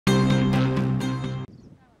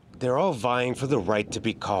They're all vying for the right to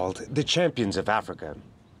be called the champions of Africa.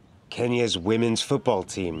 Kenya's women's football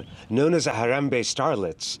team, known as the Harambee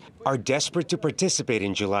Starlets, are desperate to participate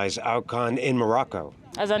in July's Awcon in Morocco.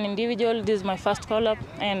 As an individual, this is my first call-up,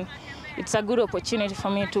 and it's a good opportunity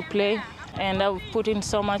for me to play, and I've put in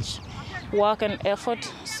so much work and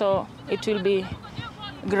effort, so it will be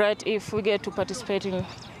great if we get to participate in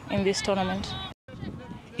this tournament.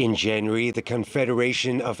 In January, the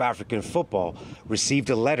Confederation of African Football received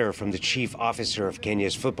a letter from the chief officer of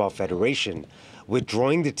Kenya's Football Federation,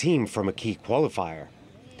 withdrawing the team from a key qualifier.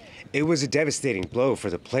 It was a devastating blow for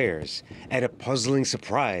the players and a puzzling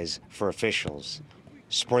surprise for officials.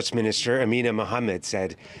 Sports Minister Amina Mohammed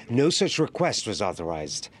said no such request was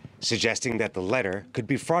authorized, suggesting that the letter could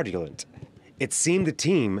be fraudulent. It seemed the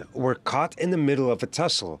team were caught in the middle of a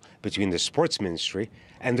tussle between the Sports Ministry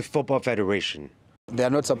and the Football Federation. They are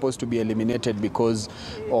not supposed to be eliminated because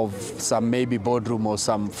of some maybe boardroom or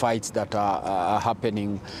some fights that are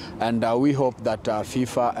happening. And we hope that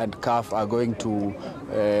FIFA and CAF are going to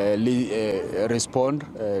respond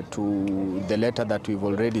to the letter that we've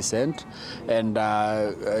already sent. And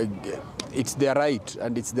it's their right,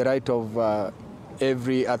 and it's the right of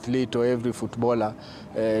every athlete or every footballer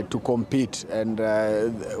to compete. And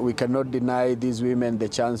we cannot deny these women the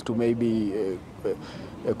chance to maybe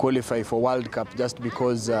qualify for World Cup just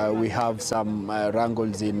because we have some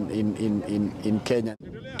wrangles in Kenya.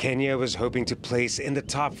 Kenya was hoping to place in the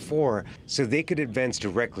top 4 so they could advance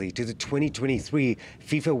directly to the 2023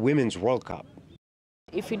 FIFA Women's World Cup.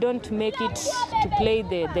 If we don't make it to play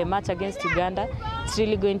the match against Uganda, it's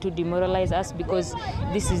really going to demoralize us, because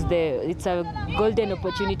it's a golden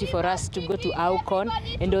opportunity for us to go to Awcon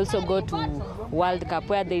and also go to World Cup,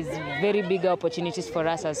 where there's very big opportunities for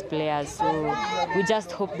us as players. So we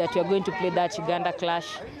just hope that we are going to play that Uganda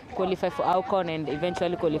clash, qualify for Awcon, and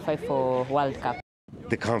eventually qualify for World Cup.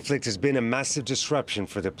 The conflict has been a massive disruption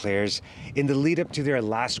for the players in the lead-up to their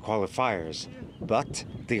last qualifiers. But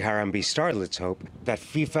the Harambee Starlets hope that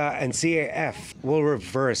FIFA and CAF will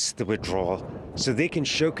reverse the withdrawal so they can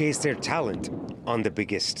showcase their talent on the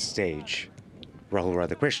biggest stage. Rahul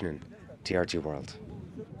Radhakrishnan, TRT World.